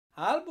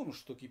Album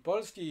Sztuki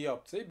Polskiej i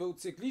Obcej był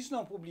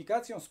cykliczną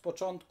publikacją z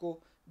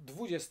początku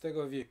XX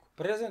wieku,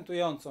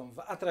 prezentującą w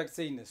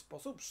atrakcyjny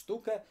sposób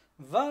sztukę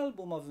w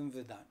albumowym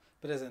wydaniu.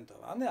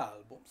 Prezentowany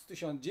album z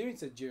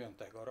 1909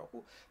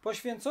 roku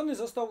poświęcony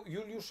został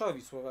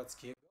Juliuszowi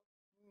Słowackiemu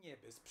nie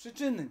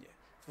bezprzyczynnie.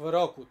 W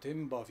roku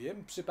tym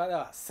bowiem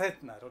przypadała 100.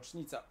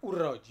 rocznica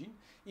urodzin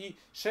i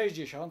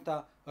 60.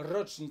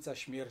 rocznica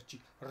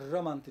śmierci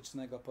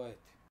romantycznego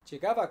poety.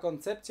 Ciekawa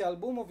koncepcja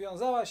albumu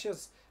wiązała się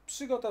z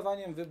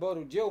przygotowaniem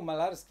wyboru dzieł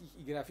malarskich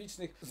i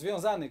graficznych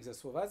związanych ze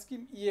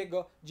Słowackim i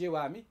jego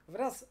dziełami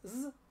wraz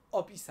z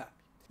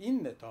opisami.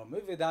 Inne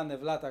tomy, wydane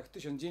w latach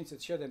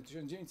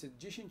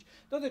 1907-1910,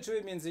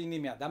 dotyczyły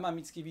m.in. Adama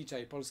Mickiewicza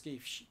i polskiej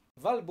wsi.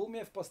 W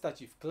albumie w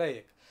postaci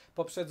wklejek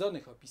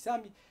poprzedzonych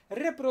opisami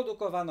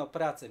reprodukowano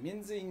pracę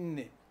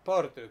m.in.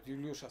 portret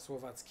Juliusza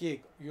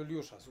Słowackiego,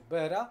 Juliusza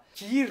Zubera,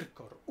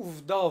 Kirkor u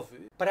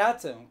wdowy,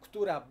 pracę,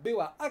 która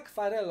była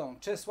akwarelą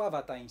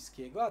Czesława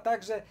Tańskiego, a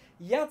także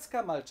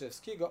Jacka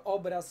Malczewskiego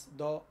obraz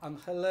do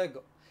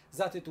Angelego,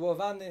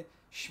 zatytułowany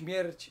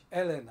Śmierć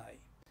Elenaj.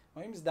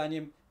 Moim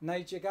zdaniem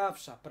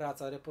najciekawsza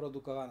praca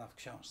reprodukowana w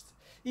książce.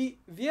 I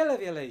wiele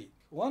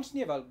innych.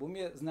 Łącznie w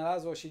albumie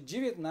znalazło się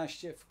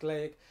 19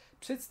 wklejek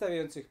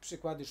przedstawiających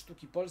przykłady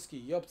sztuki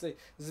polskiej i obcej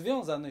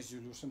związane z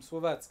Juliuszem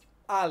Słowackim.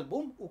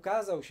 Album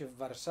ukazał się w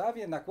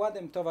Warszawie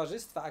nakładem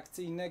Towarzystwa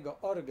Akcyjnego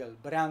Orgel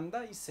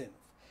Branda i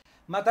Synów.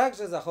 Ma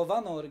także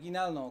zachowaną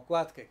oryginalną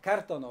okładkę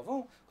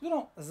kartonową,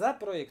 którą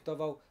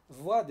zaprojektował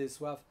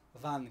Władysław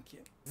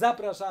Wankiel.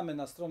 Zapraszamy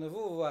na stronę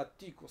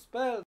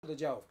www.atticus.pl do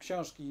działów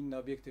książki i inne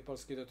obiekty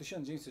polskie do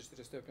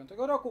 1945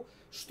 roku,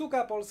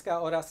 Sztuka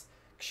Polska oraz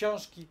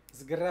książki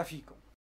z grafiką.